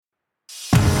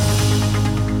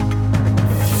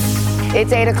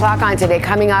It's 8 o'clock on Today.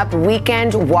 Coming up,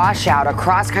 weekend washout, a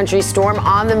cross-country storm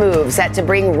on the move, set to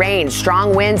bring rain,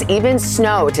 strong winds, even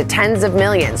snow to tens of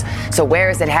millions. So where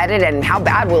is it headed and how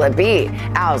bad will it be?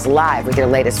 Al's live with your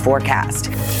latest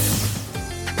forecast.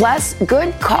 Plus,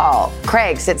 good call.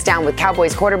 Craig sits down with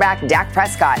Cowboys quarterback Dak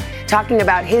Prescott, talking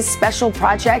about his special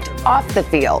project off the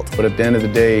field. But at the end of the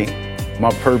day,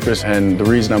 my purpose and the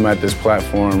reason I'm at this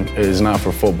platform is not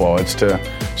for football. It's to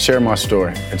share my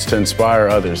story. It's to inspire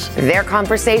others. Their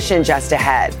conversation just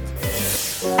ahead.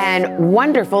 And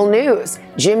wonderful news.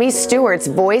 Jimmy Stewart's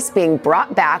voice being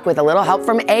brought back with a little help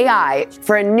from AI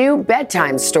for a new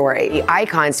bedtime story. The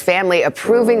Icon's family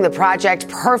approving the project,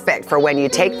 perfect for when you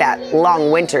take that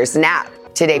long winter's nap.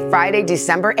 Today, Friday,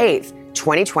 December 8th,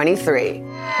 2023.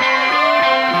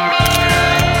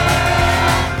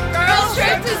 Girls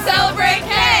trip to celebrate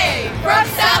K from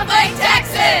South Lake,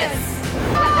 Texas.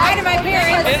 Hi to my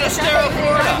parents. In Estero,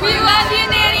 Florida. We love you,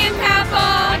 Nanny and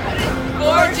Papa.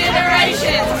 4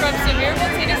 generations from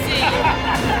Sevierville, Tennessee.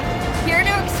 Here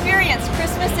to experience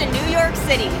Christmas in New York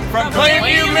City. From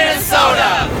Plainview,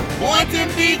 Minnesota. Boynton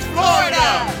Beach,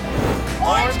 Florida.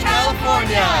 Orange,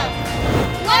 California.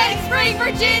 Lake Spring,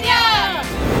 Virginia.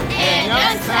 And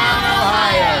Youngstown,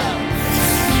 Ohio.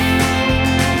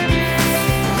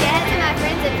 Yes, and my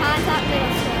friends at Pontotoc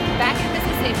Middle School. Back in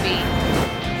Mississippi.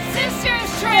 Sisters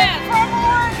trip from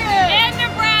Oregon and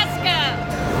Nebraska.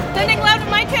 Sending love to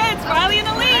my kids, Riley and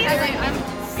Elise. I'm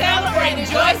celebrating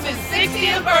Joyce's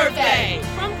 60th birthday.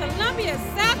 From Columbia,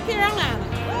 South Carolina.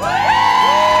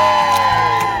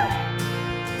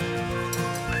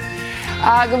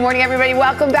 Good morning, everybody.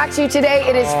 Welcome back to you today.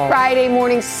 It is Friday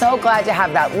morning. So glad to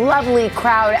have that lovely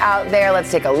crowd out there.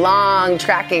 Let's take a long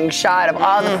tracking shot of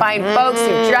all the fine folks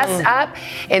who dressed up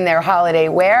in their holiday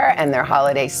wear and their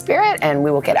holiday spirit. And we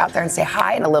will get out there and say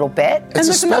hi in a little bit. It's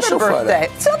a special birthday.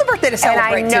 It's another birthday to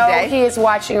celebrate today. And I know today. he is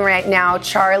watching right now.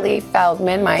 Charlie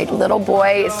Feldman, my little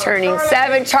boy, is turning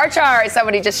 7. Char.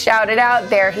 Somebody just shouted out.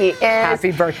 There he is.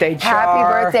 Happy birthday, Char.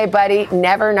 Happy birthday, buddy.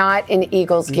 Never not in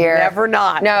Eagles gear. Never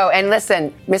not. No, and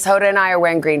listen, Miss Hoda and I are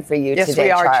wearing green for you yes, today,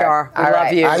 we are, Char. We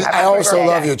love you. I also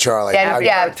love you, Charlie.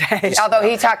 Yeah. Although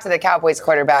he talked to the Cowboys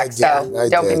quarterback, so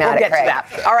don't be mad We'll at Craig. get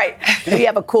to that. All right. We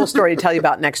have a cool story to tell you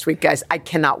about next week, guys. I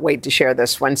cannot wait to share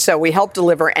this one. So we helped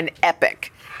deliver an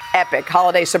epic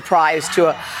holiday surprise to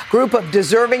a group of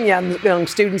deserving young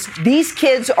students. These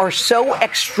kids are so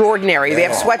extraordinary. They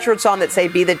have sweatshirts on that say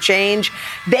 "Be the Change."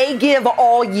 They give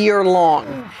all year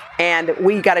long. And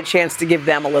we got a chance to give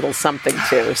them a little something,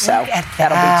 too. So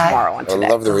that'll be tomorrow on Today. I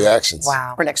love the reactions.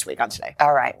 Wow. Or next week on Today.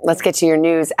 All right. Let's get to your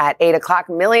news at 8 o'clock.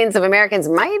 Millions of Americans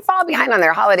might fall behind on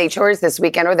their holiday chores this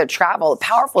weekend or their travel. A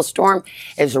powerful storm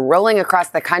is rolling across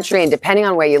the country. And depending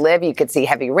on where you live, you could see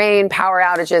heavy rain, power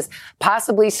outages,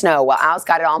 possibly snow. Well, Al's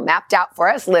got it all mapped out for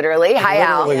us, literally. Hi,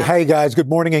 Al. Hey, guys. Good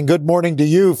morning and good morning to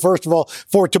you. First of all,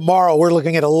 for tomorrow, we're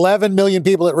looking at 11 million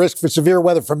people at risk for severe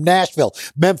weather from Nashville,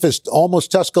 Memphis,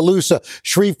 almost Tuscaloosa,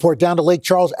 Shreveport down to Lake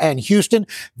Charles and Houston.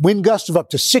 Wind gusts of up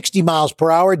to 60 miles per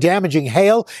hour, damaging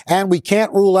hail. And we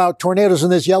can't rule out tornadoes in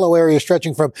this yellow area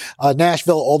stretching from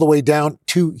Nashville all the way down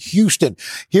to Houston.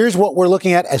 Here's what we're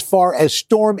looking at as far as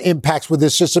storm impacts with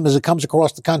this system as it comes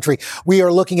across the country. We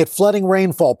are looking at flooding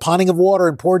rainfall, ponding of water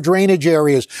in poor drainage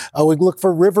areas. We look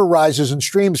for river rises and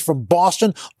streams from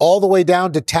Boston all the way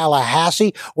down to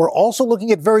Tallahassee. We're also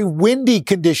looking at very windy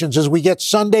conditions as we get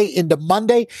Sunday into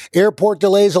Monday. Airport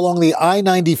delays along the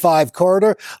I-95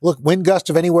 corridor. Look, wind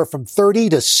gusts of anywhere from 30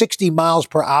 to 60 miles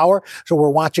per hour. So we're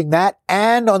watching that.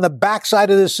 And on the backside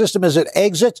of this system as it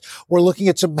exits, we're looking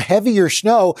at some heavier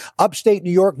snow. Upstate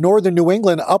New York, northern New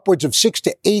England, upwards of 6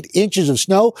 to 8 inches of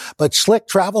snow, but slick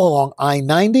travel along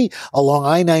I-90, along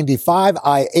I-95,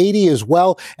 I-80 as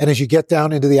well. And as you get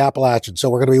down into the Appalachians. So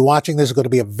we're going to be watching this. It's going to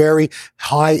be a very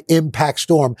high impact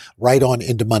storm right on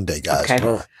into Monday, guys.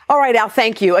 Okay. All right, Al,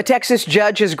 thank you. A Texas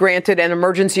judge has granted an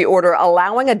emergency order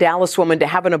allowing a Dallas woman to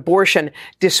have an abortion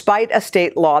despite a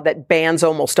state law that bans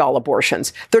almost all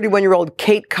abortions. 31-year-old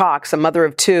Kate Cox, a mother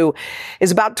of 2,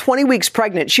 is about 20 weeks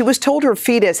pregnant. She was told her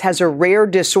fetus has a rare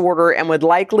disorder and would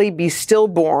likely be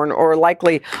stillborn or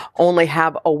likely only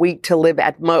have a week to live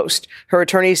at most. Her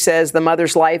attorney says the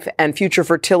mother's life and future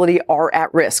fertility are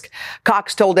at risk.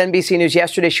 Cox told NBC News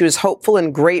yesterday she was hopeful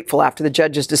and grateful after the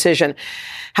judge's decision.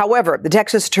 However, the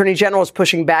Texas Attorney General is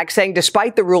pushing back, saying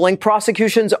despite the ruling,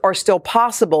 prosecutions are still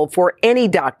possible for any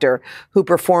doctor who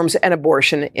performs an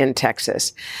abortion in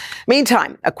Texas.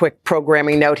 Meantime, a quick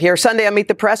programming note here. Sunday on Meet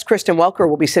the Press, Kristen Welker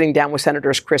will be sitting down with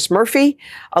Senators Chris Murphy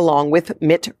along with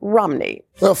Mitt Romney.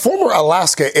 A former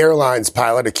Alaska Airlines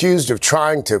pilot accused of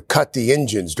trying to cut the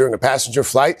engines during a passenger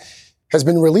flight has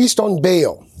been released on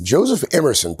bail. Joseph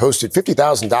Emerson posted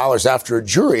 $50,000 after a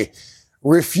jury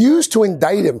refused to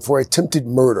indict him for attempted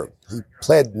murder. He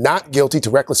pled not guilty to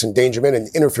reckless endangerment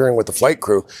and interfering with the flight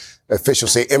crew.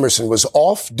 Officials say Emerson was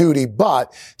off duty,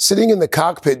 but sitting in the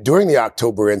cockpit during the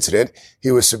October incident, he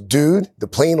was subdued. The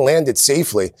plane landed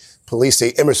safely. Police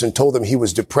say Emerson told them he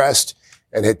was depressed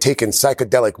and had taken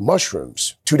psychedelic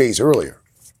mushrooms 2 days earlier.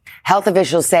 Health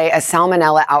officials say a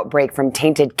salmonella outbreak from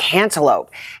tainted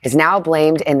cantaloupe is now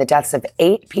blamed in the deaths of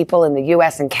 8 people in the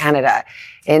U.S. and Canada.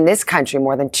 In this country,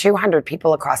 more than 200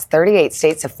 people across 38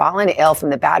 states have fallen ill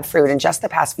from the bad fruit in just the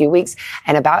past few weeks,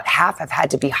 and about half have had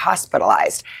to be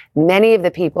hospitalized. Many of the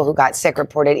people who got sick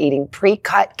reported eating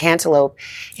pre-cut cantaloupe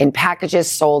in packages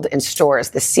sold in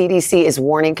stores. The CDC is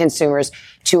warning consumers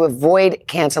to avoid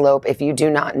cantaloupe if you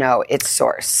do not know its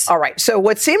source. All right. So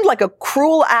what seemed like a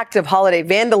cruel act of holiday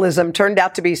vandalism turned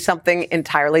out to be something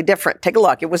entirely different. Take a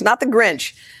look. It was not the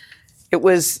Grinch. It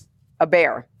was a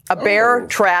bear. A bear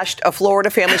trashed a Florida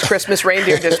family's Christmas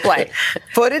reindeer display.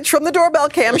 Footage from the doorbell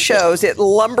cam shows it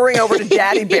lumbering over to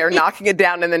Daddy Bear, knocking it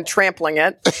down and then trampling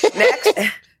it.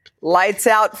 Next, lights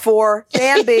out for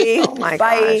Bambi. Oh my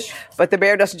gosh. But the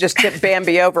bear doesn't just tip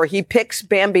Bambi over. He picks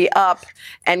Bambi up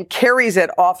and carries it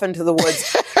off into the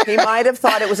woods. He might have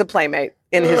thought it was a playmate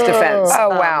in his defense. Oh,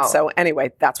 wow. So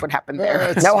anyway, that's what happened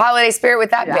there. No holiday spirit with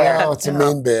that bear. No, it's a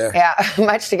mean bear. Yeah,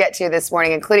 much to get to this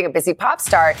morning, including a busy pop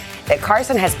star that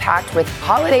Carson has packed with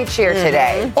holiday cheer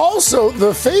today. Also,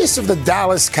 the face of the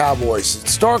Dallas Cowboys,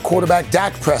 star quarterback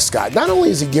Dak Prescott. Not only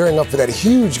is he gearing up for that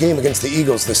huge game against the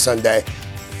Eagles this Sunday,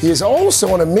 he is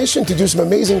also on a mission to do some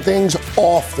amazing things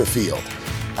off the field.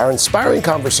 Our inspiring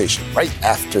conversation right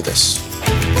after this.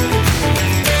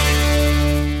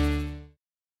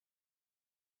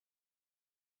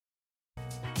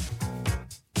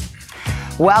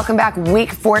 Welcome back.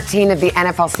 Week 14 of the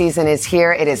NFL season is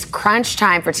here. It is crunch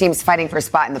time for teams fighting for a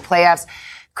spot in the playoffs.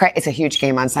 It's a huge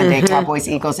game on Sunday, Cowboys,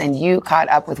 Eagles, and you caught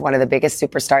up with one of the biggest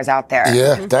superstars out there.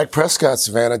 Yeah, Dak Prescott,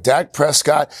 Savannah. Dak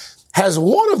Prescott has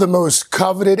one of the most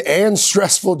coveted and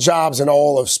stressful jobs in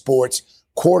all of sports,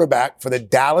 quarterback for the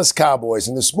Dallas Cowboys.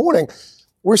 And this morning,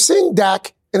 we're seeing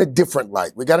Dak in a different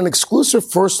light. We got an exclusive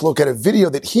first look at a video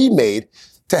that he made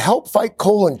to help fight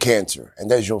colon cancer.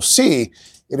 And as you'll see,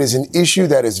 it is an issue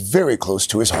that is very close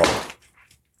to his heart.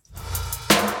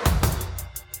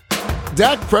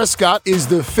 Dak Prescott is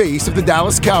the face of the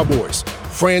Dallas Cowboys,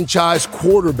 franchise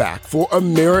quarterback for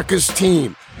America's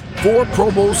team. 4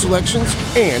 Pro Bowl selections,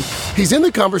 and he's in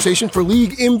the conversation for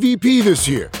league MVP this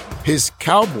year. His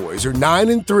Cowboys are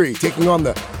 9-3, taking on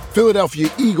the Philadelphia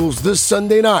Eagles this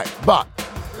Sunday night. But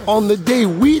on the day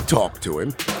we talked to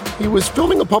him, he was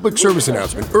filming a public service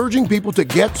announcement urging people to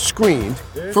get screened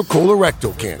for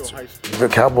colorectal cancer. The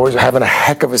Cowboys are having a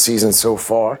heck of a season so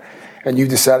far, and you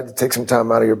decided to take some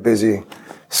time out of your busy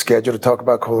schedule to talk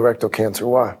about colorectal cancer.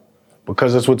 Why?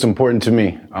 Because that's what's important to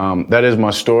me. That is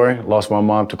my story. Lost my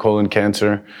mom to colon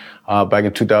cancer back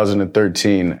in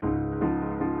 2013.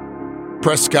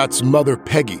 Prescott's mother,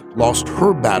 Peggy, lost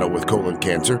her battle with colon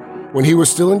cancer when he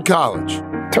was still in college.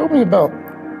 Tell me about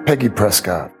Peggy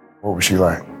Prescott. What was she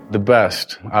like? The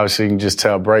best. Obviously, you can just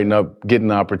tell, brighten up, getting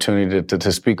the opportunity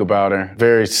to speak about her.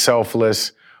 Very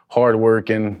selfless,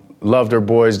 hardworking, loved her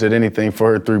boys, did anything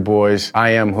for her 3 boys. I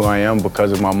am who I am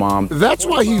because of my mom. That's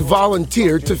why he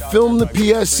volunteered to film the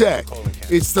PSA.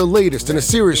 It's the latest in a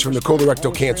series from the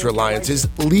Colorectal Cancer Alliance's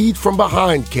Lead From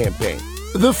Behind campaign.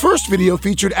 The first video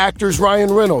featured actors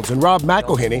Ryan Reynolds and Rob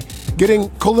McElhenney getting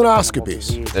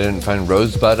colonoscopies. They didn't find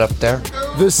Rosebud up there?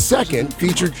 The second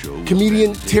featured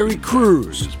comedian Terry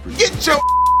Crews. Get your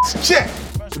checked.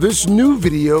 This new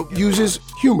video uses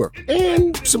humor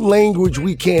and some language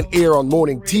we can't air on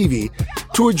morning TV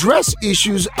to address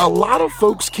issues a lot of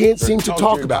folks can't seem to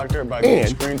talk about,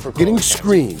 and getting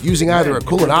screened using either a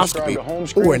colonoscopy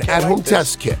or an at-home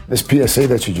test kit. This PSA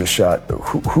that you just shot,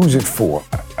 who's it for?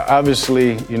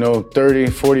 Obviously, 30,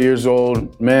 40 years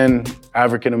old, men,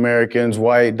 African Americans,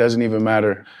 white, doesn't even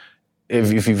matter.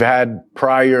 If you've had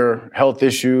prior health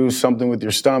issues, something with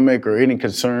your stomach or any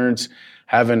concerns,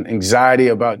 having anxiety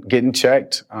about getting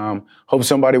checked. Hope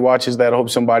somebody watches that. Hope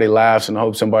somebody laughs, and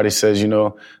hope somebody says,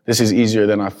 this is easier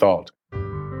than I thought.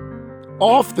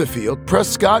 Off the field,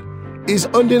 Prescott is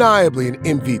undeniably an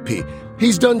MVP.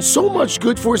 He's done so much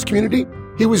good for his community,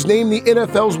 he was named the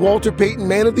NFL's Walter Payton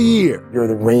Man of the Year. You're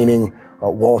the reigning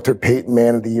Walter Payton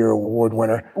Man of the Year award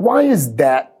winner. Why is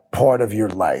that part of your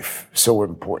life so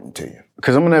important to you?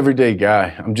 Because I'm an everyday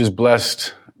guy. I'm just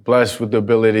blessed with the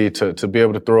ability to be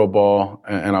able to throw a ball,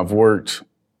 and I've worked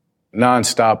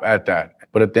nonstop at that.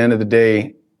 But at the end of the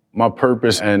day, My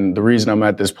purpose and the reason I'm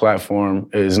at this platform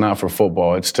is not for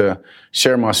football. It's to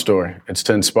share my story. It's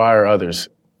to inspire others.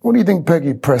 What do you think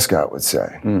Peggy Prescott would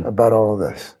say about all of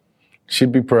this?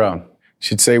 She'd be proud.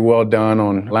 She'd say well done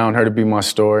on allowing her to be my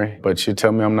story, but she'd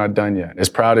tell me I'm not done yet. As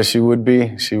proud as she would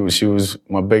be, she was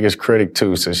my biggest critic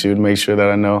too, so she would make sure that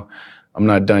I know I'm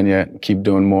not done yet. Keep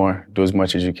doing more. Do as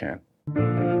much as you can.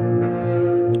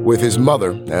 With his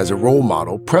mother as a role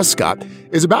model, Prescott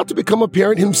is about to become a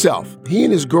parent himself. He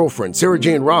and his girlfriend, Sarah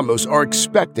Jane Ramos, are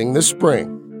expecting this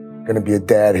spring. Going to be a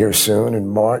dad here soon in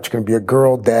March. Going to be a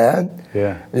girl dad.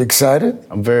 Yeah. Are you excited?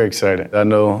 I'm very excited. I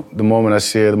know the moment I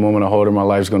see her, the moment I hold her, my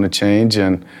life's going to change,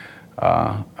 and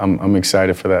I'm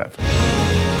excited for that.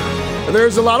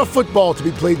 There's a lot of football to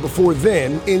be played before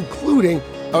then, including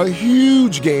a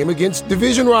huge game against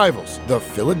division rivals, the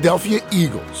Philadelphia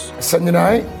Eagles. Sunday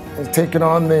night, is taking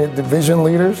on the division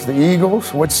leaders, the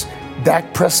Eagles. What's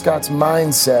Dak Prescott's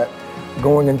mindset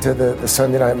going into the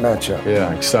Sunday night matchup?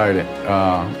 Yeah, excited.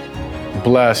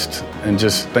 Blessed and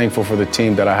just thankful for the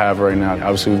team that I have right now.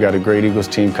 Obviously, we've got a great Eagles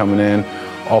team coming in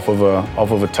off of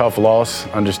a tough loss,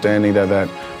 understanding that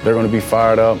they're going to be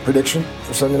fired up. Prediction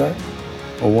for Sunday night?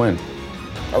 A win.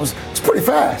 It's pretty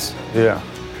fast. Yeah.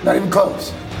 Not even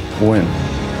close. Win.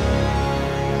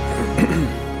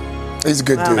 He's a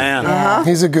good dude. Man.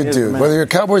 He's a good dude. Whether you're a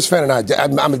Cowboys fan or not,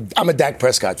 I'm a Dak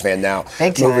Prescott fan now.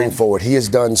 Moving forward, he has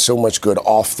done so much good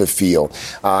off the field,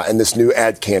 and this new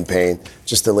ad campaign,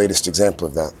 just the latest example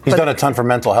of that. He's done a ton for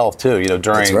mental health too.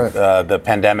 During the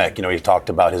pandemic, he talked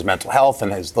about his mental health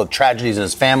and the tragedies in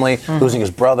his family, losing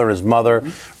his brother, his mother.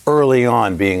 Early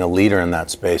on, being a leader in that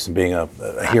space and being a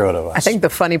hero to us. I think the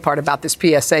funny part about this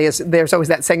PSA is there's always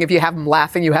that saying, if you have him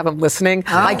laughing, you have him listening.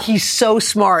 Like, he's so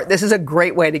smart. This is a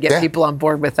great way to get people on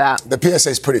board with that. The PSA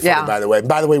is pretty funny, by the way.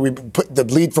 By the way, we put the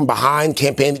Lead From Behind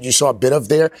campaign that you saw a bit of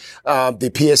there.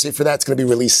 The PSA for that's going to be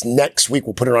released next week.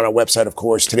 We'll put it on our website, of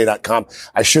course, today.com.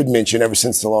 I should mention, ever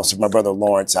since the loss of my brother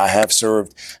Lawrence, I have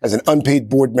served as an unpaid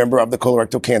board member of the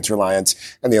Colorectal Cancer Alliance,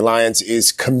 and the Alliance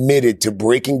is committed to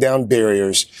breaking down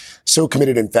barriers. So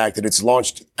committed, in fact, that it's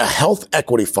launched a health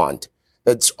equity fund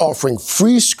that's offering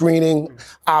free screening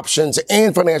options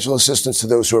and financial assistance to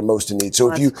those who are most in need.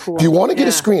 So if you want to get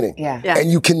a screening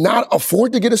and you cannot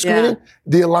afford to get a screening,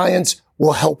 the Alliance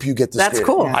will help you get the screening. That's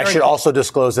cool. I should also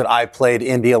disclose that I played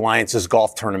in the Alliance's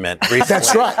golf tournament recently.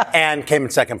 That's right. And came in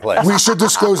second place. We should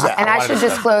disclose that. And I should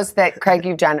disclose that, Craig,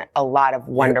 you've done a lot of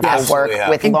wonderful work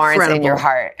with Lawrence in your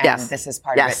heart. And this is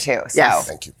part of it, too. So,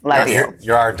 thank you. Love you.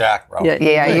 You're our Dak, bro.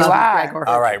 Yeah, you are.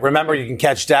 All right. Remember, you can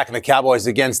catch Dak and the Cowboys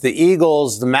against the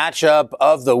Eagles, the matchup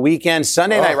of the weekend,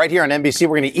 Sunday night, right here on NBC.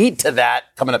 We're going to eat to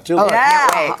that coming up, too. Oh,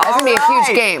 can't wait. That's going to be a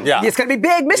huge game. Yeah. It's going to be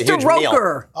big. Mr.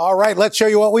 Roker. All right, let's show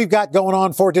you what we've got going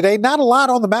on for today. Not a lot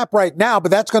on the map right now, but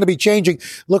that's going to be changing.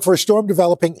 Look for a storm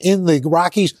developing in the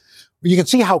Rockies. You can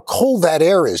see how cold that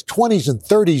air is. 20s and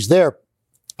 30s there.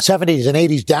 70s and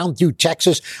 80s down through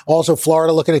Texas. Also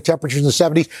Florida, looking at temperatures in the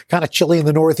 70s, kind of chilly in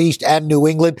the Northeast and New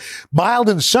England. Mild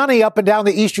and sunny up and down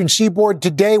the eastern seaboard.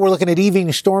 Today, we're looking at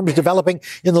evening storms developing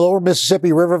in the lower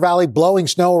Mississippi River Valley, blowing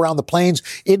snow around the plains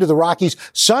into the Rockies,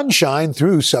 sunshine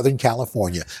through Southern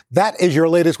California. That is your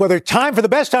latest weather. Time for the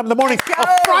best time in the morning,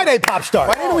 a Friday Pop Start.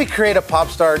 Why didn't we create a Pop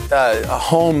Start a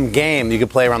home game you could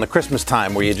play around the Christmas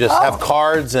time where you just have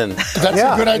cards and that's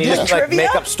a good idea. Just, like,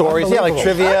 make up stories. Yeah, like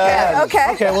trivia.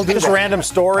 Okay. We'll do just random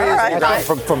stories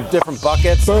from different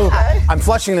buckets. I'm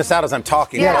fleshing this out as I'm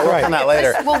talking. Yeah, we'll work on that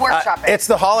later. We'll workshop it. It's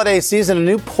the holiday season. A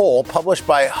new poll published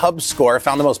by HubScore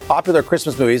found the most popular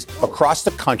Christmas movies across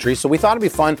the country. So we thought it'd be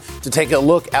fun to take a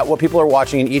look at what people are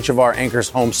watching in each of our anchors'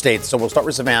 home states. So we'll start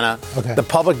with Savannah. Okay. The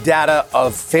public data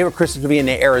of favorite Christmas movie in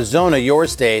Arizona, your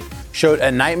state, showed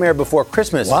A Nightmare Before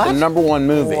Christmas, the #1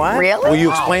 movie. What? Really? Will you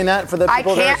explain that for the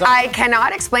people of Arizona? I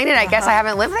cannot explain it. I guess I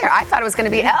haven't lived there. I thought it was going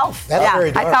to be Elf.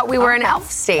 Very dark. I thought we were an Elf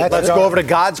state. Let's go over to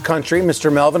God's country.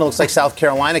 Mr. Melvin, it looks like South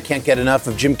Carolina can't get enough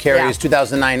of Jim Carrey's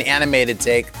 2009 animated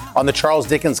take on the Charles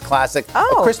Dickens classic, A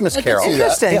Christmas Carol.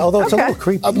 Interesting. Yeah, although it's a little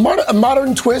creepy. A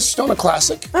modern twist on a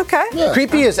classic. Okay. Yeah.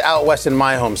 Creepy is out west in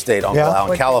my home state, Uncle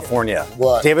Al, in California.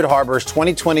 What? David Harbour's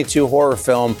 2022 horror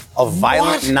film, A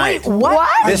Violent Night. What?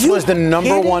 This was the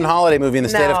 #1 holiday movie in the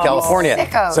state of California.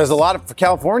 Sickos. So there's a lot for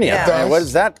California. Yeah. What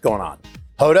is that going on?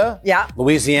 Hoda? Yeah.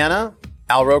 Louisiana?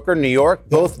 Al Roker, New York,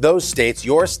 both those states,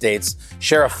 your states,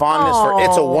 share a fondness for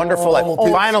It's a Wonderful Life.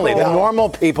 Finally, the normal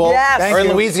people are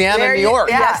in Louisiana and New York.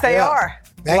 Yes, they are.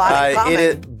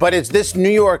 But it's this New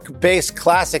York-based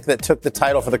classic that took the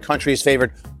title for the country's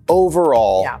favorite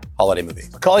overall holiday movie.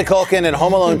 Macaulay Culkin and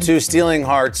Home Alone 2 Stealing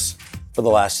Hearts for the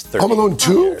last 30 Home Alone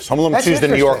 2? years. Home Alone 2 is the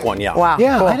New York one, yeah. Wow.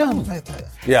 Yeah, cool. I don't.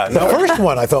 Yeah, The first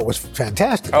one I thought was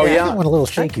fantastic. Oh, The yeah? second one a little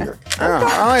shakier.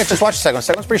 Oh, just watch the second one. The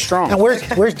second one's pretty strong. And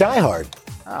where's Die Hard?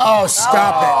 Oh,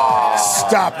 stop it.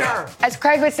 Stop it. As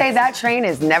Craig would say, that train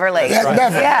is never late. Never,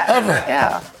 ever.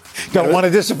 Yeah. Don't want to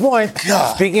disappoint.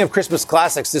 Speaking of Christmas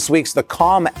classics, this week's The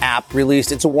Calm app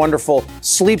released It's a Wonderful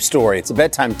Sleep Story. It's a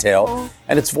bedtime tale,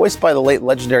 and it's voiced by the late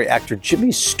legendary actor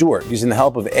Jimmy Stewart using the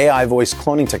help of AI voice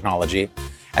cloning technology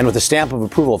and with a stamp of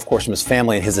approval, of course, from his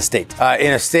family and his estate.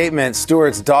 In a statement,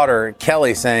 Stewart's daughter,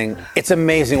 Kelly, saying, "It's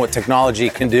amazing what technology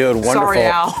can do and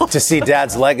wonderful to see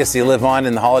Dad's legacy live on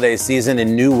in the holiday season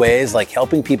in new ways, like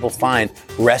helping people find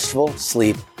restful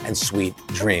sleep and sweet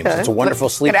dreams." It's a Wonderful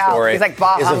Sleep Story. He's like,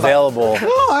 bah, is humbug. available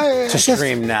I to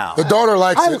stream now. The daughter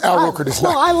likes it. Al Roker does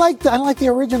not. I like the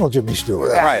original Jimmy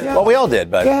Stewart. Right. Well, we all did,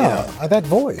 but That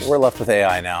voice. we're left with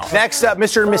AI now. Next up,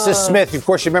 Mr. and Mrs. Smith. Of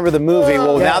course, you remember the movie.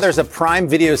 Well, now there's a Prime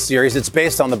Video series. It's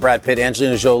based on the Brad Pitt,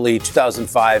 Angelina Jolie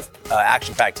 2005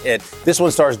 action-packed hit. This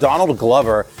one stars Donald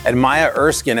Glover and Maya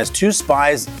Erskine as two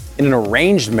spies in an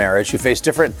arranged marriage who face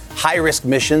different high-risk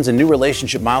missions and new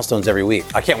relationship milestones every week.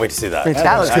 I can't wait to see that.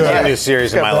 That looks That's good. a new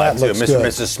series in my life, too. Mr. and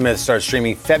Mrs. Smith starts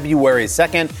streaming February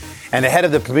 2nd. And ahead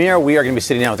of the premiere, we are going to be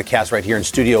sitting down with the cast right here in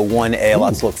Studio 1A.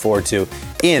 Lots to look forward to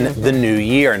in the new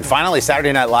year. And finally,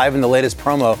 Saturday Night Live in the latest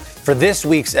promo for this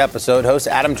week's episode. Host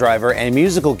Adam Driver and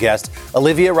musical guest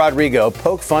Olivia Rodrigo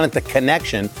poke fun at the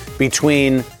connection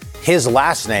between his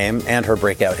last name and her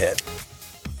breakout hit.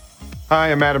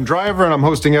 Hi, I'm Adam Driver, and I'm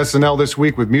hosting SNL this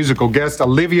week with musical guest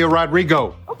Olivia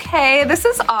Rodrigo. Okay, this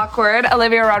is awkward.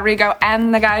 Olivia Rodrigo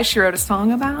and the guy she wrote a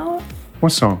song about.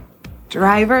 What song?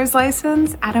 Driver's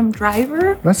license, Adam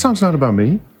Driver. That song's not about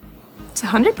me. It's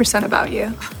 100% about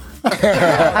you.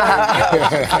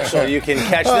 So you can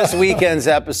catch this weekend's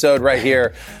episode right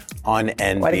here on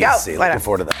NBC. Way to go. Looking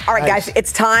forward to that. All right, guys,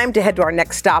 it's time to head to our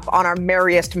next stop on our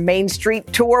merriest Main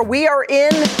Street tour. We are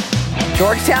in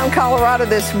Georgetown, Colorado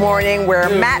this morning, where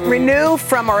Matt Renew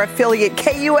from our affiliate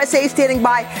KUSA standing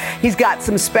by. He's got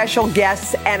some special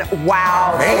guests, and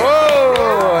wow.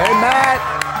 Whoa! Hey, Matt.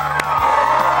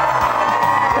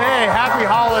 Hey, happy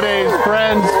holidays,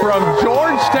 friends, from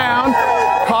Georgetown,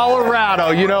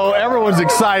 Colorado. You know, everyone's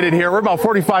excited here. We're about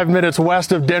 45 minutes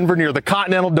west of Denver near the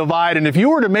Continental Divide. And if you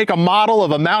were to make a model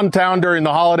of a mountain town during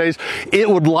the holidays, it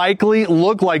would likely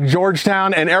look like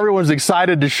Georgetown. And everyone's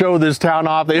excited to show this town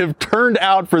off. They have turned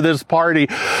out for this party.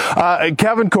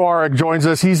 Kevin Kowarek joins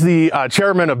us. He's the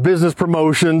chairman of business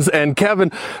promotions. And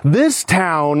Kevin, this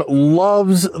town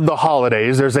loves the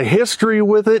holidays. There's a history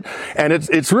with it. And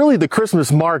it's really the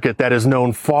Christmas market that is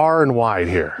known far and wide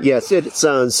here. Yes, it's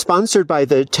sponsored by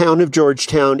the town of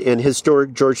Georgetown and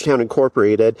Historic Georgetown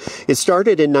Incorporated. It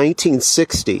started in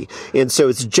 1960, and so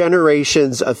it's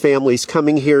generations of families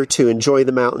coming here to enjoy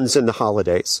the mountains and the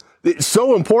holidays. It's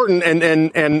so important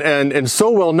and so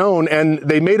well known, and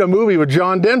they made a movie with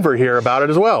John Denver here about it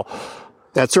as well.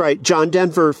 That's right. John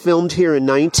Denver filmed here in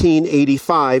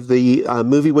 1985. The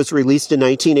movie was released in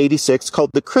 1986 called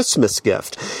The Christmas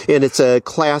Gift, and it's a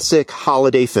classic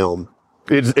holiday film.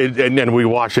 And we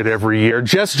watch it every year.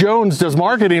 Jess Jones does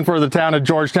marketing for the town of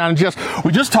Georgetown. Jess,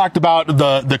 we just talked about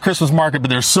the Christmas market, but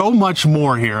there's so much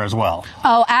more here as well.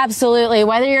 Oh, absolutely.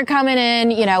 Whether you're coming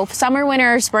in, summer,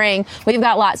 winter, or spring, we've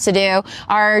got lots to do.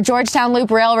 Our Georgetown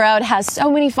Loop Railroad has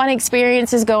so many fun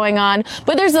experiences going on,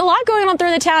 but there's a lot going on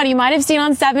through the town. You might have seen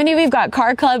on 70, we've got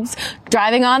car clubs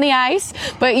driving on the ice,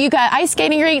 but you got ice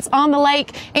skating rinks on the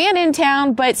lake and in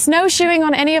town, but snowshoeing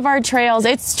on any of our trails.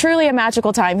 It's truly a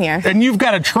magical time here. And you've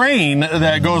got a train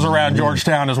that goes around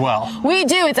Georgetown as well. We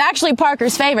do. It's actually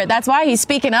Parker's favorite. That's why he's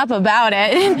speaking up about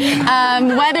it.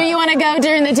 Whether you want to go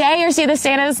during the day or see the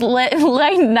Santa's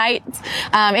late nights,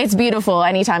 it's beautiful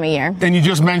any time of year. And you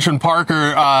just mentioned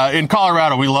Parker. In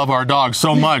Colorado, we love our dogs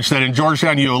so much that in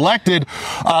Georgetown you elected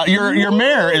your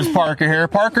mayor is Parker here.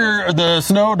 Parker, the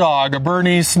snow dog, a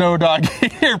Bernese snow dog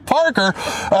here. Parker,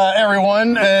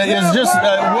 everyone, is just,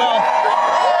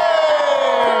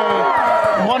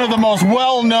 one of the most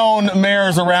well-known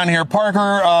mayors around here.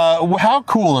 Parker, how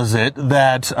cool is it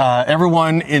that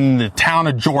everyone in the town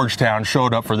of Georgetown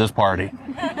showed up for this party?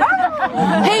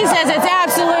 He says it's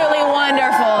absolutely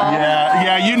wonderful.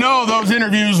 Yeah, those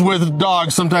interviews with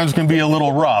dogs sometimes can be a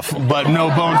little rough, but no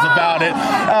bones about it.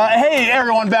 Hey,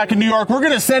 everyone back in New York, we're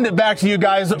going to send it back to you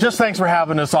guys. Just thanks for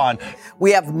having us on.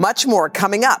 We have much more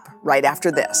coming up right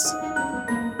after this.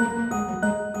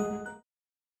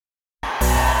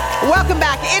 Welcome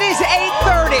back. It is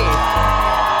 8:30.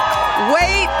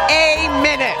 Wait a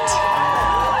minute.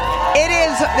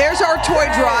 There's our toy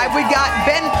drive. We've got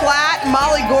Ben Platt and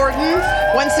Molly Gordon.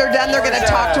 Once they're done, they're going to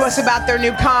talk to us about their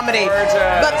new comedy.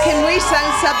 But can we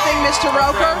say something, Mr.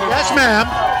 Roker? Yes, ma'am.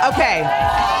 Okay.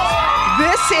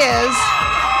 This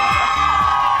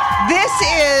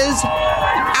is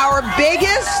our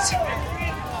biggest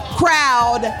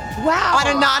crowd on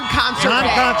a non-concert day.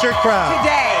 Non-concert crowd.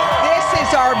 Today. This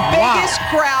is our biggest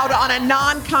crowd on a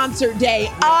non-concert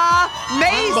day.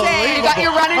 Amazing. You got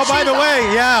your running shoes by the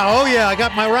way, I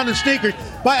got my running sneakers.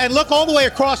 And look all the way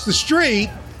across the street.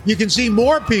 You can see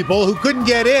more people who couldn't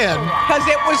get in. Because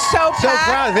it was so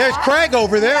crowded. There's Craig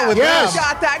over there with them.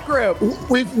 Got that group.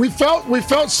 We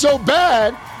felt so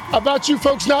bad about you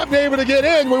folks not being able to get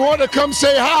in. We wanted to come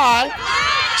say hi.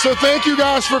 So thank you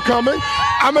guys for coming.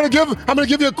 I'm gonna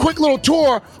give you a quick little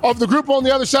tour of the group on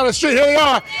the other side of the street. Here they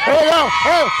are.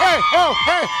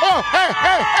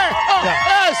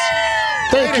 Yes.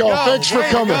 Thank y'all. Thanks for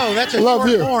coming. That's a love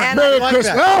you. Merry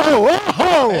Christmas.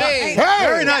 Hey,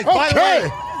 very nice. By the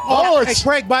way, hey,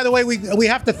 Craig, by the way, we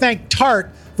have to thank Tarte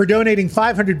for donating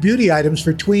 500 beauty items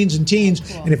for tweens and teens.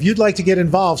 And if you'd like to get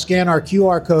involved, scan our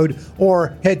QR code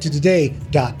or head to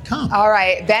today.com. All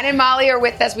right. Ben and Molly are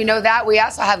with us. We know that. We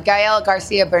also have Gael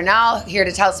Garcia Bernal here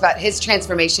to tell us about his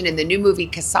transformation in the new movie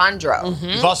Cassandro.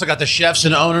 We've also got the chefs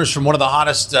and owners from one of the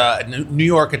hottest New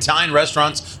York Italian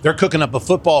restaurants. They're cooking up a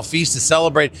football feast to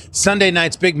celebrate Sunday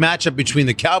night's big matchup between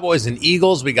the Cowboys and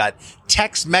Eagles. We got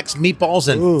Tex-Mex meatballs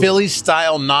and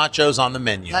Philly-style nachos on the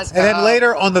menu. And then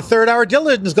later on the third hour,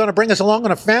 Dylan is going to bring us along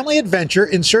on a family adventure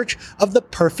in search of the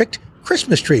perfect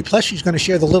Christmas tree. Plus, she's going to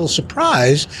share the little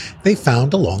surprise they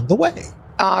found along the way.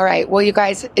 All right. Well, you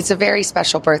guys, it's a very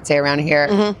special birthday around here.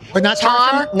 But not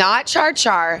Tom, not Char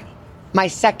Char. My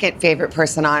second favorite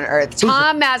person on earth,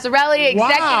 Tom Mazzarelli,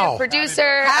 executive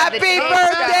producer. Happy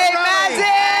birthday, Mazzy!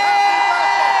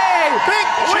 Big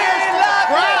cheers!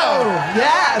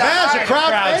 Yeah, there's a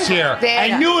crowd's here.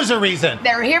 I knew it was a reason.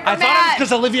 They're here for I thought it was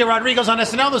because Olivia Rodrigo's on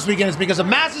SNL this weekend. It's because of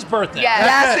Maz's birthday.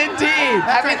 Yes, indeed.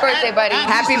 Happy birthday, buddy.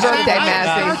 Happy birthday,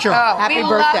 Mazzy. Happy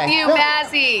birthday. We love you,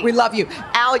 Mazzy. We love you.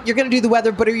 Al, you're going to do the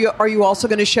weather, but are you also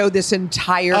going to show this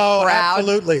entire crowd?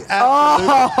 Absolutely.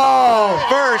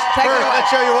 First, Take let's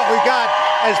show you what we got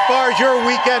as far as your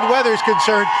weekend weather is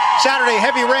concerned. Saturday,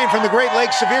 heavy rain from the Great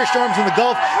Lakes, severe storms in the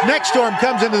Gulf. Next storm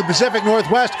comes into the Pacific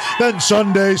Northwest. Then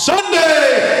Sunday,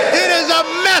 it is a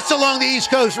mess along the East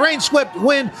Coast. Rain-swept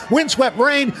wind, windswept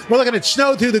rain. We're looking at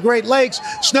snow through the Great Lakes,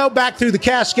 snow back through the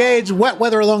Cascades, wet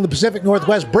weather along the Pacific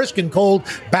Northwest, brisk and cold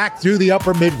back through the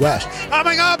upper Midwest.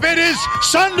 Coming up, it is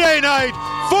Sunday night,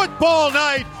 football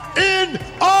night in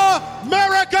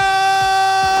America.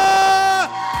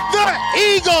 The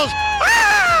Eagles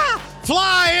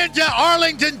fly into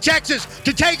Arlington, Texas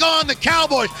to take on the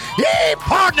Cowboys. Yee,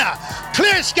 partner!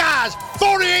 Clear skies,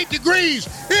 48 degrees.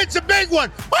 It's a big one.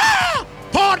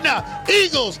 Partner,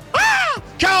 Eagles,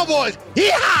 Cowboys,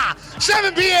 yeehaw!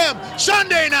 7 p.m.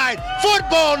 Sunday night,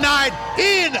 football night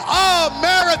in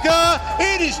America.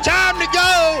 It is time to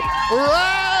go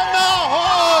round the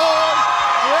horn.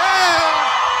 Yeah!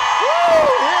 Woo!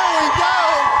 Here we go.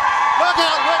 Look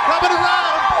out, we're coming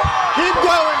around. Keep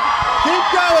going. Keep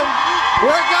going.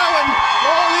 We're going.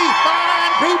 All these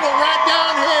fine people right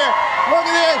down here. Look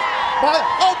at this. Mike.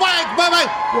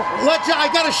 I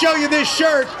got to show you this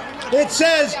shirt. It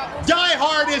says, Die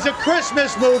Hard is a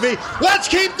Christmas movie. Let's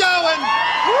keep going. Woo!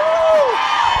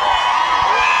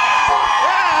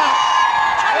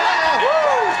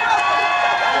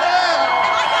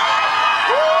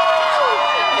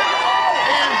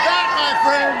 And that, my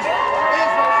friends,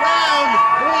 is around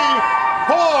the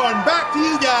horn. Back to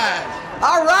you guys.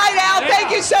 All right, Al,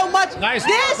 thank you so much. Nice.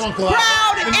 This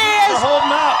crowd is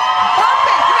holding up.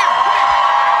 pumping. Come here.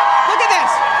 Look at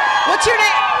this. What's your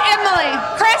name? Emily,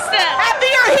 Kristen. Happy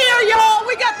you're here, y'all.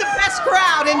 We got the best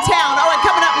crowd in town. All right,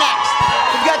 coming up next,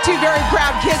 we've got two very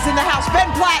proud kids in the house.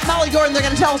 Ben Platt and Molly Gordon, they're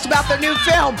going to tell us about their new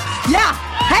film. Yeah.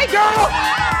 Hey, girl.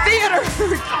 Theater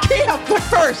camp. But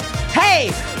first,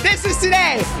 hey, this is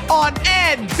Today on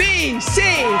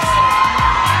NBC.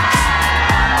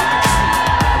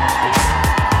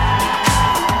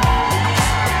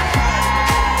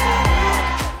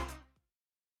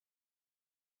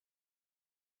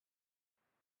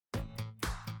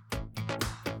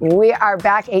 We are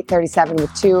back 8:37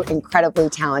 with two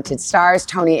incredibly talented stars,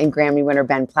 Tony and Grammy winner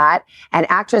Ben Platt and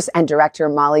actress and director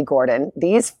Molly Gordon.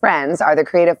 These friends are the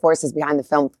creative forces behind the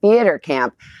film Theater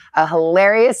Camp, a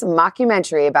hilarious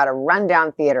mockumentary about a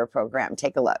rundown theater program.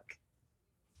 Take a look.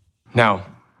 Now,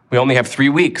 we only have 3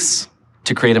 weeks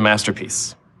to create a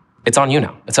masterpiece. It's on you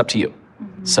now. It's up to you.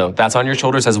 So that's on your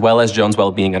shoulders, as well as Joan's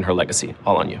well-being and her legacy.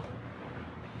 All on you.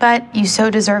 But you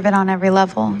so deserve it on every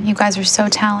level. You guys are so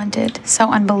talented,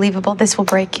 so unbelievable. This will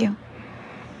break you.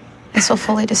 This will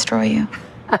fully destroy you.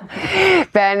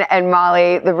 Ben and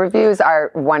Molly, the reviews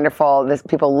are wonderful.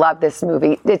 People love this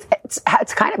movie. It's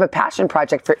kind of a passion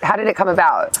project. How did it come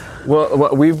about?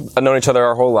 Well, we've known each other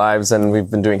our whole lives, and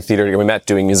we've been doing theater. We met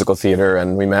doing musical theater,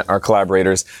 and we met our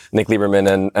collaborators, Nick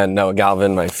Lieberman and Noah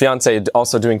Galvin, my fiance,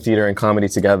 also doing theater and comedy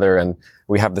together. And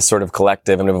we have this sort of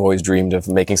collective, and we've always dreamed of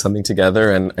making something together.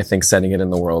 And I think setting it in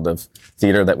the world of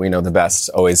theater that we know the best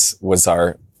always was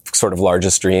our sort of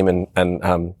largest dream,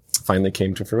 and finally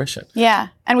came to fruition. Yeah.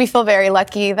 And we feel very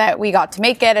lucky that we got to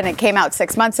make it, and it came out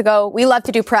 6 months ago. We love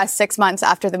to do press 6 months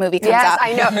after the movie comes out. Yes,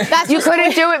 I know. You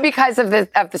couldn't do it because of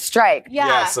the strike. Yeah.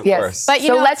 Yes, of course. But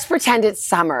so let's pretend it's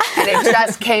summer and it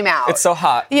just came out. It's so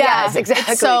hot. Yeah, yes,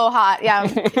 exactly. It's so hot. Yeah.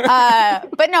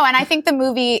 But no, and I think the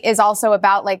movie is also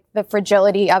about like the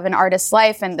fragility of an artist's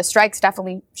life, and the strikes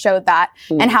definitely showed that,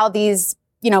 and how these,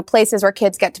 places where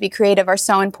kids get to be creative are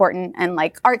so important, and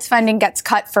like arts funding gets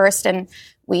cut first, and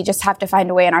we just have to find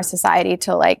a way in our society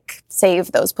to like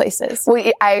save those places.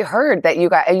 Well, I heard that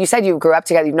you said you grew up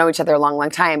together, you've known each other a long, long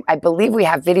time. I believe we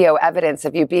have video evidence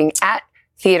of you being at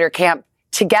theater camp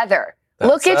together.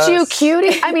 Look at you,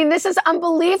 cutie. I mean, this is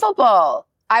unbelievable.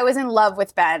 I was in love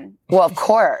with Ben. Well, of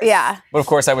course. Yeah. But of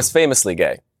course, I was famously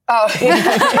gay. Oh,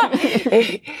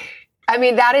 I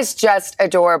mean, that is just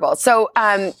adorable. So,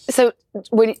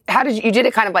 how did you did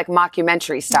it kind of like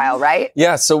mockumentary style, right?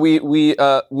 Yeah. So we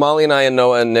Molly and I and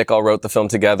Noah and Nick all wrote the film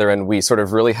together, and we sort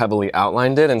of really heavily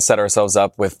outlined it and set ourselves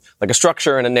up with like a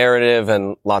structure and a narrative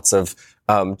and lots of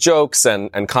jokes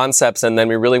and concepts. And then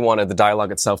we really wanted the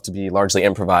dialogue itself to be largely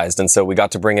improvised. And so we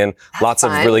got to bring in lots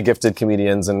of really gifted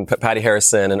comedians, and Patty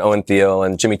Harrison and Owen Thiel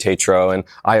and Jimmy Tatro and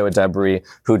Iowa Debris,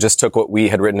 who just took what we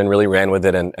had written and really ran with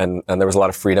it. And there was a lot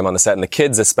of freedom on the set. And the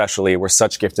kids especially were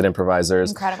such gifted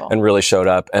improvisers. Incredible. And really showed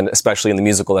up. And especially in the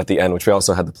musical at the end, which we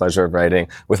also had the pleasure of writing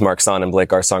with Mark Son and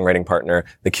Blake, our songwriting partner,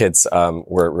 the kids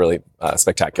were really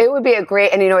spectacular. It would be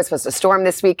it's supposed to storm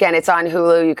this weekend. It's on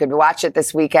Hulu. You could watch it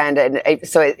this weekend. And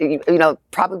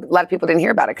probably a lot of people didn't hear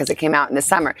about it because it came out in the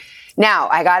summer. Now,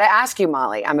 I got to ask you,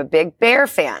 Molly, I'm a big Bear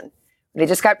fan. They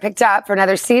just got picked up for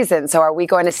another season. So are we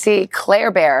going to see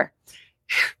Claire Bear,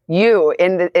 you,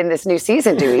 in this new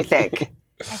season, do we think?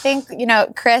 I think,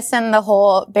 Chris and the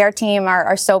whole Bear team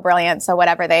are so brilliant. So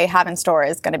whatever they have in store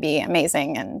is going to be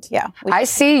amazing. And yeah. I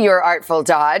see your artful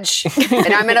dodge,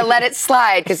 and I'm going to let it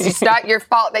slide because it's not your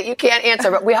fault that you can't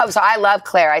answer. But we hope so. I love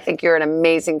Claire. I think you're an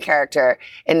amazing character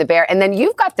in the Bear. And then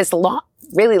you've got this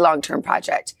really long-term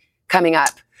project coming up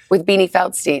with Beanie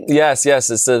Feldstein. Yes.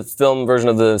 It's a film version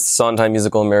of the Sondheim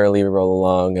musical Merrily We Roll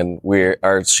Along, and we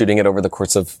are shooting it over the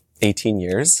course of 18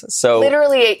 years. So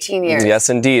literally 18 years. Yes,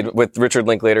 indeed. With Richard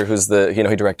Linklater, who's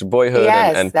he directed Boyhood.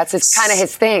 Yes, and that's kind of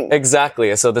his thing.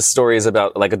 Exactly. So this story is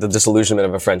about like the disillusionment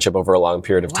of a friendship over a long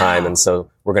period of time. And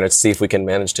so we're going to see if we can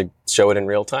manage to show it in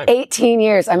real time. 18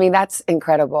 years. I mean, that's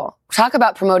incredible. Talk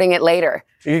about promoting it later.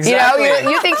 Exactly.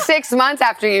 You think 6 months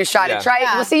after you shot it, right?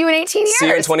 Yeah. We'll see you in 18 years. See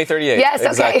you in 2038. Yes,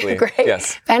 exactly. Okay, great.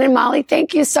 Yes. Ben and Molly,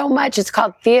 thank you so much. It's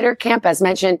called Theater Camp. As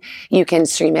mentioned, you can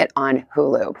stream it on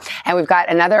Hulu. And we've got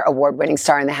another award-winning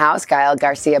star in the house, Gael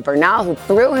Garcia Bernal, who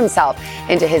threw himself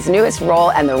into his newest role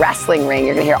and the wrestling ring.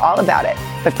 You're going to hear all about it.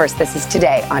 But first, this is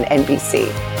Today on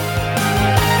NBC.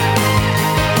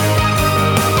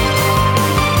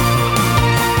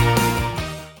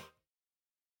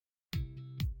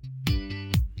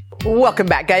 Welcome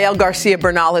back. Gael Garcia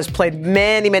Bernal has played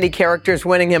many, many characters,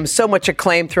 winning him so much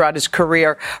acclaim throughout his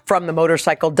career, from The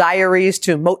Motorcycle Diaries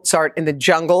to Mozart in the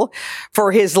Jungle.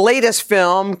 For his latest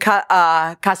film,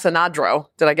 Cassandro.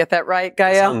 Did I get that right,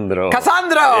 Gael?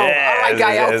 Cassandro! Yes, All right,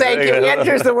 Gael, thank you. He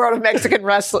enters the world of Mexican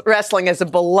wrestling as a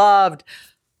beloved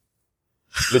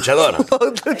Luchadora.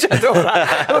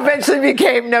 Who eventually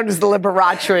became known as the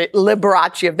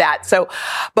Liberace of that. So,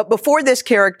 but before this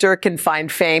character can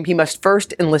find fame, he must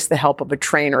first enlist the help of a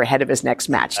trainer ahead of his next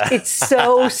match. It's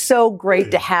so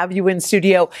great to have you in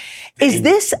studio. Is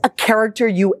this a character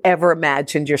you ever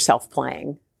imagined yourself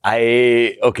playing?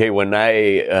 When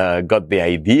I got the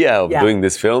idea of doing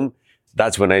this film,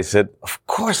 that's when I said, of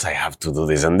course I have to do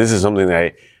this. And this is something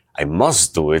I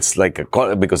must do. It's like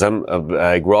because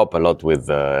I grew up a lot with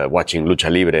watching Lucha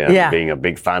Libre and being a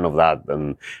big fan of that,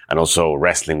 and also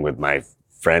wrestling with my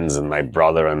friends and my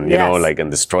brother and, you know, like,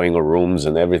 and destroying our rooms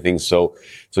and everything. So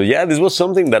yeah, this was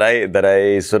something that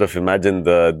I sort of imagined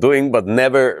doing, but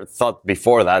never thought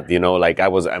before that, you know, like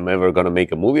I'm ever going to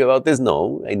make a movie about this.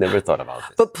 No, I never thought about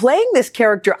it. But playing this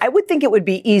character, I would think it would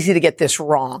be easy to get this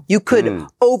wrong. You could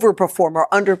overperform or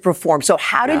underperform. So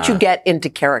how did you get into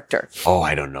character? Oh,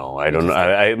 I don't know.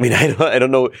 I mean, I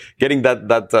don't know. Getting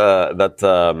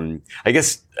I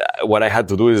guess what I had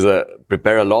to do is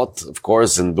prepare a lot, of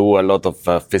course, and do a lot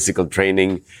of physical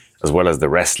training, as well as the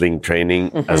wrestling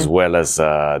training, as well as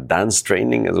dance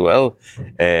training as well.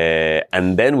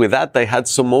 And then with that, I had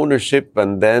some ownership,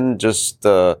 and then just,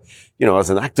 you know, as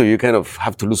an actor, you kind of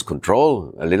have to lose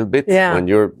control a little bit when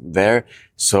you're there.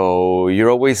 So you're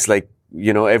always like,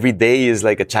 you know, every day is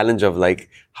like a challenge of like,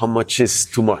 how much is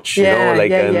too much, you know, like,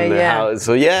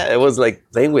 so it was like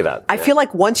playing with that. I feel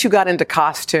like once you got into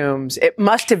costumes, it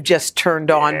must have just turned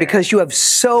on because you have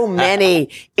so many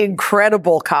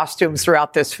incredible costumes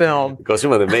throughout this film. The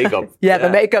costume and the makeup. The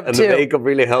makeup and too. And the makeup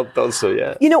really helped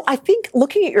also, You know, I think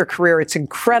looking at your career, it's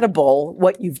incredible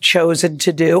what you've chosen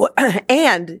to do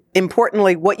and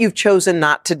importantly, what you've chosen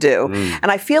not to do. And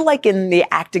I feel like in the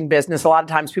acting business, a lot of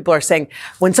times people are saying,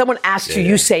 when someone asks you,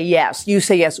 you say yes.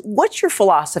 What's your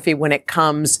philosophy when it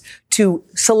comes to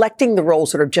selecting the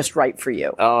roles that are just right for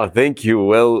you? Oh, thank you.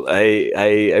 Well,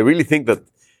 I really think that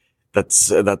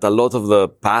a lot of the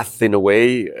path in a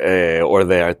way, or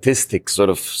the artistic sort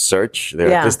of search,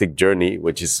 the artistic journey,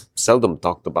 which is seldom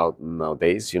talked about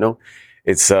nowadays, you know,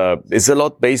 it's a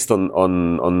lot based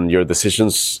on your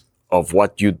decisions of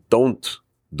what you don't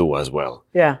do as well.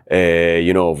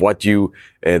 You know, of what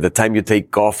the time you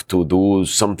take off to do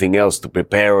something else, to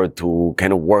prepare or to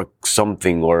kind of work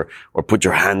something or put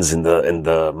your hands in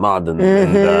the mud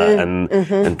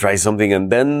and try something.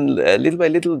 And then little by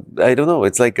little, I don't know,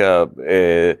 it's like,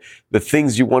 the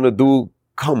things you want to do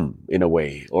come in a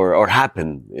way or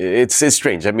happen. It's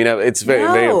strange. I mean, it's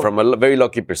very from a very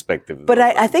lucky perspective. But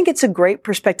I think it's a great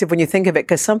perspective when you think of it,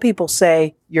 because some people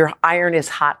say your iron is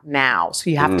hot now, so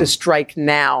you have to strike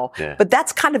now. But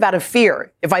that's kind of out of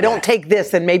fear. If I don't take this,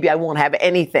 then maybe I won't have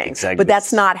anything. Exactly. But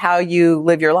that's not how you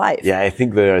live your life. Yeah, I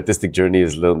think the artistic journey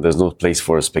there's no place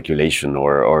for speculation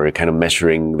or kind of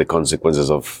measuring the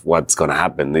consequences of what's going to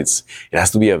happen. It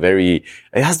has to be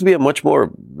a much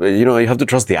more, you know, you have to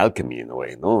trust the alchemy in a way.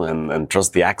 No, and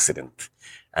trust the accident,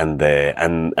 and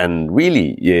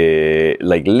really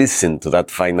like listen to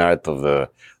that fine art of the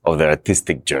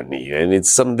artistic journey, and it's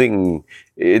something.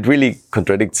 It really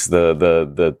contradicts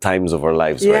the times of our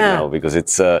lives right now, because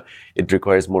it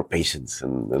requires more patience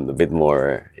and a bit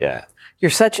more. You're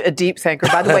such a deep thinker.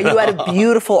 By the way, you had a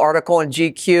beautiful article in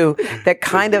GQ that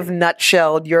kind of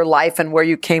nutshelled your life and where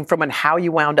you came from and how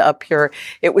you wound up here.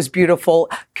 It was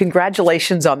beautiful.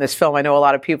 Congratulations on this film. I know a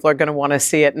lot of people are going to want to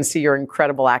see it and see your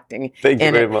incredible acting. Thank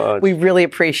you very much. We really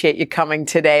appreciate you coming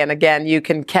today. And again, you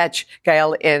can catch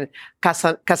Gael in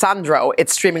Cassandro.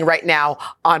 It's streaming right now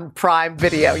on Prime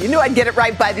Video. You knew I'd get it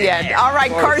right by the end. All right,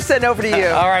 Carson, over to you.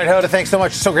 All right, Hoda, thanks so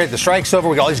much. It's so great. The strike's over.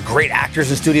 We got all these great actors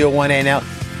in Studio 1A now.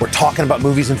 We're talking about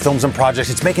movies and films and projects.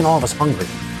 It's making all of us hungry.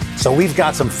 So we've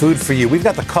got some food for you. We've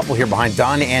got the couple here behind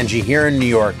Don and Angie here in New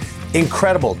York.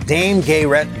 Incredible game day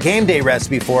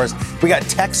recipe for us. We got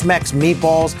Tex-Mex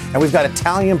meatballs, and we've got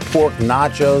Italian pork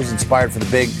nachos inspired for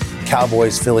the big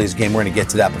Cowboys-Phillies game. We're going to get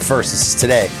to that. But first, this is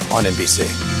Today on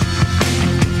NBC.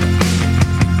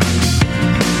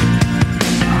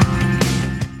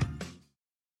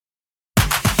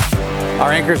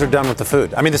 Our anchors are done with the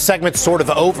food. I mean, the segment's sort of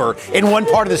over in one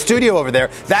part of the studio over there.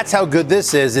 That's how good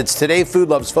this is. It's Today Food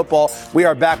Loves Football. We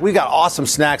are back. We've got awesome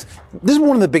snacks. This is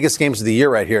one of the biggest games of the year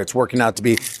right here. It's working out to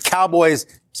be Cowboys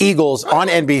Eagles on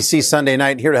NBC Sunday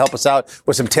night. Here to help us out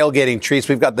with some tailgating treats,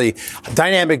 we've got the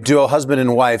dynamic duo, husband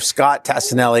and wife, Scott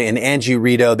Tassinelli and Angie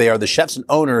Rito. They are the chefs and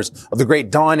owners of the great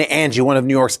Don and Angie, one of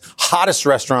New York's hottest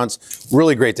restaurants.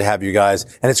 Really great to have you guys.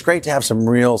 And it's great to have some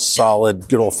real solid,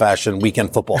 good old-fashioned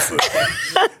weekend football food.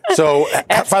 So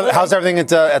how's everything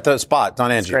at the spot,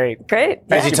 Don Angie? Great.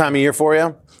 Busy time of year for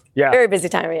you? Yeah. Very busy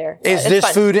time of year. Is this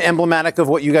food emblematic of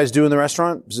what you guys do in the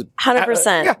restaurant?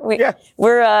 100%.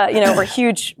 We're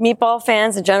huge meatball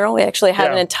fans in general. We actually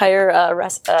have an entire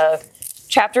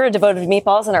chapter devoted to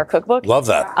meatballs in our cookbook. Love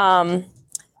that.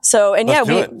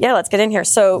 Let's get in here.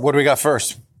 So what do we got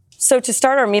first? So to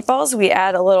start our meatballs, we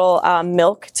add a little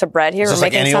milk to bread here. Is this We're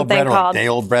making like any something old bread called or day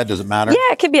old bread? Does it matter?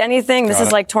 Yeah, it could be anything. This Got is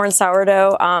it. like torn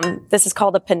sourdough. This is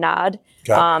called a panade.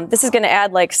 This is going to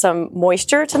add like some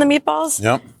moisture to the meatballs.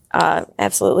 Yep.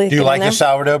 Absolutely. Do you like the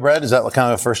sourdough bread? Is that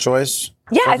kind of a first choice?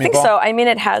 Yeah, I think so. I mean,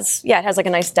 it has like a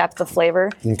nice depth of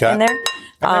flavor in there. And then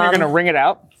you're going to wring it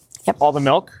out, all the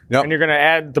milk, and you're going to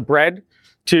add the bread.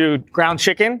 to ground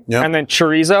chicken and then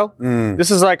chorizo. This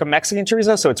is like a Mexican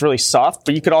chorizo, so it's really soft,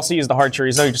 but you could also use the hard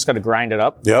chorizo. You just got to grind it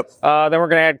up. Yep. Then we're going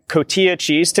to add cotija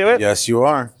cheese to it. Yes, you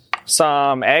are.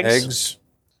 Some eggs.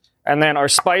 And then our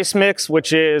spice mix,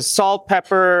 which is salt,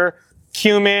 pepper,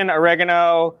 cumin,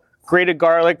 oregano, grated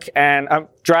garlic, and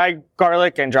dried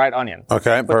garlic and dried onion.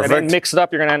 Okay, perfect. And then mix it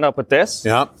up. You're going to end up with this.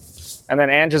 Yep. And then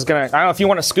Angie's going to, I don't know if you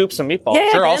want to scoop some meatballs.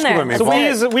 Yeah, Sure, I'll scoop a meatball.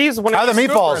 So we use one of How are these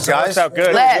the meatballs, scoopers. guys? That works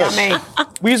out good. Let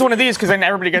me. We use one of these because then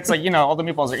everybody gets all the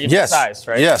meatballs are even sized,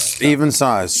 right? Yes, even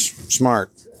size.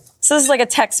 Smart. So this is like a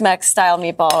Tex-Mex style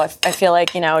meatball. I feel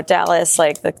like, Dallas,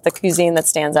 like the cuisine that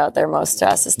stands out there most to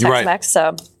us is Tex-Mex. Right.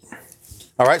 So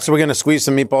All right, so we're going to squeeze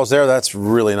some meatballs there. That's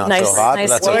really not so hot. Nice.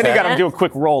 But that's Well, okay. then you got to do a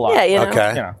quick roll on. Yeah, you know.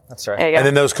 Okay. That's right. There you go. And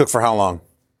then those cook for how long?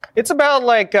 It's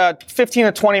about 15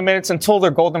 to 20 minutes until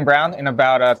they're golden brown in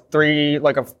about a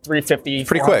 350,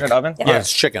 Pretty 400 quick. oven. Yeah,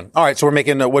 it's chicken. All right, so we're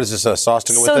making, what is this, a sauce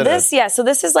to go with it? So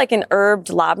this is like an herbed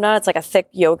labna. It's like a thick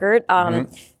yogurt.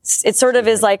 It sort of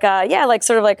is like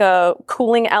a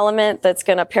cooling element that's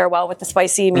going to pair well with the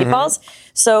spicy meatballs.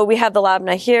 So we have the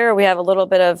labna here. We have a little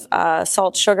bit of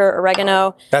salt, sugar,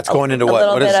 oregano. That's going into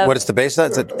what? What is the base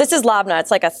of that? This is labna.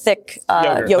 It's like a thick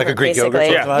yogurt, like a Greek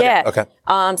basically. yogurt? Yeah. Okay.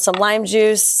 Some lime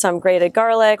juice, some grated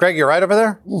garlic. Greg, you right over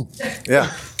there?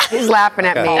 Yeah. He's laughing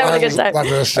at me. Having a good time. I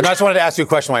just wanted to ask you a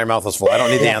question while your mouth was full. I don't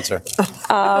need the answer.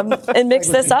 And mix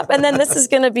this up. And then this is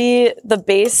going to be the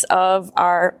base of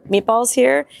our meatballs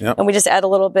here. Yep. And we just add a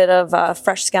little bit of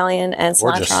fresh scallion and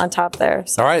cilantro Gorgeous. on top there.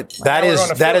 So. All right. That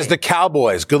is the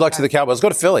Cowboys. Good luck to the Cowboys. Let's go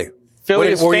to Philly.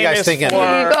 Philly What were you guys thinking?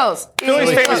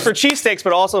 Philly's famous for cheesesteaks,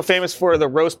 but also famous for the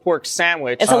roast pork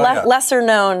sandwich. It's a lesser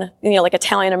known, like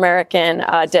Italian American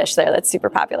dish there that's super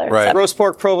popular. Right. So. Roast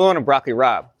pork provolone and broccoli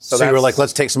rabe. So you were like,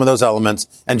 let's take some of those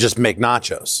elements and just make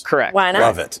nachos. Correct. Why not?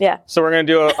 Love it. Yeah. So we're going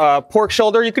to do a pork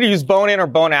shoulder. You could use bone in or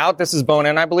bone out. This is bone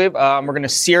in, I believe. We're going to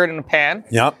sear it in a pan.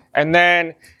 Yep. And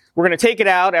then we're going to take it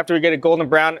out after we get it golden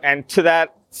brown. And to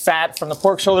that fat from the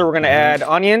pork shoulder, we're going to add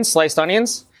onions, sliced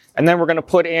onions. And then we're going to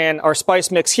put in our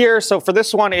spice mix here. So for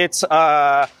this one, it's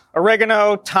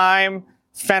oregano, thyme,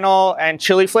 fennel, and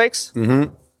chili flakes.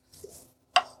 Mm-hmm.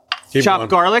 Chopped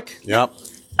garlic. Yep.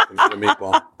 The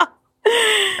meatball.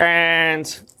 And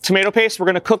tomato paste. We're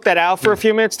going to cook that out for a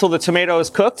few minutes till the tomato is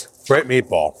cooked. Great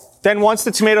meatball. Then once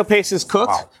the tomato paste is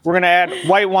cooked, we're going to add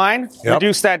white wine,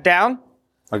 reduce that down.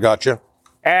 I got you.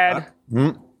 Add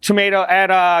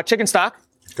chicken stock.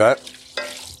 Okay.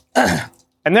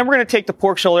 And then we're going to take the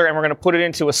pork shoulder and we're going to put it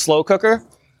into a slow cooker.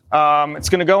 It's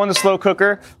going to go in the slow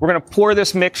cooker. We're going to pour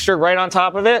this mixture right on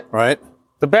top of it. Right.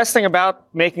 The best thing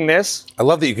about making this. I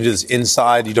love that you can do this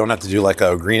inside. You don't have to do like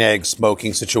a green egg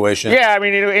smoking situation. Yeah, I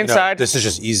mean, you do inside. This is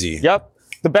just easy. Yep.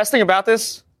 The best thing about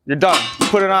this, you're done.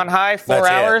 Put it on high, 4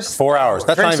 hours. 4 hours.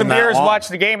 That's drink not even some that beers, long. watch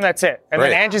the game, that's it. And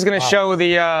then Angie's going to show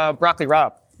the broccoli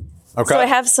rabe. Okay. So I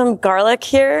have some garlic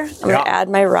here. I'm going to add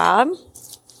my rabe.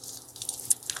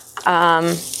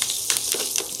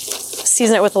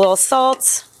 Season it with a little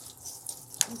salt.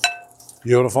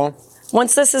 Beautiful.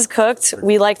 Once this is cooked,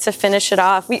 we like to finish it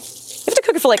off. We have to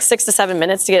cook it for like 6 to 7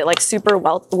 minutes to get it like super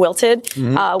wilted.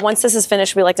 Mm-hmm. Once this is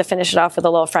finished, we like to finish it off with a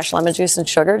little fresh lemon juice and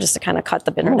sugar just to kind of cut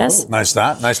the bitterness. Nice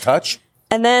touch.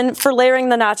 And then for layering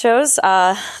the nachos,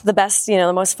 the best,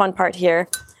 the most fun part here.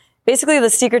 Basically,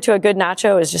 the secret to a good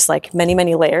nacho is just like many,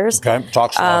 many layers. Okay,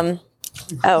 talk slow.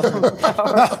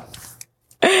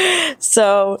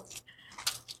 So,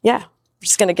 yeah. We're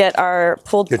just going to get our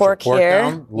pulled pork here.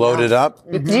 Down, load it up.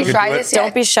 Did you try this yet?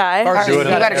 Don't be shy. You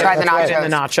got to try the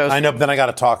nachos. I know, but then I got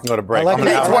to talk and go to break. It's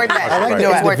worth it. I like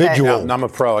It's the worth it. individual. No, I'm a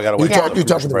pro. I got to wait. You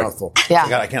talk with a mouthful.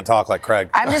 Yeah. I can't talk like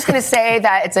Craig. I'm just going to say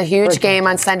that it's a huge game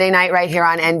on Sunday night right here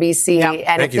on NBC. And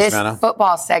Thank if you, this Savannah.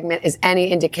 football segment is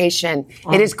any indication,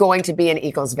 it is going to be an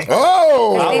Eagles victory.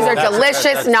 Oh! These are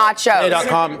delicious nachos.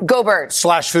 Today.com Go Birds.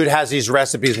 /food has these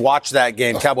recipes. Watch that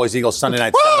game. Cowboys Eagles Sunday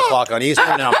night, 7 o'clock on Eastern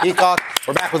and on Peacock.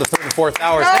 We're back with the third and fourth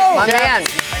hours. My man.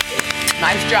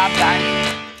 Nice job, guys.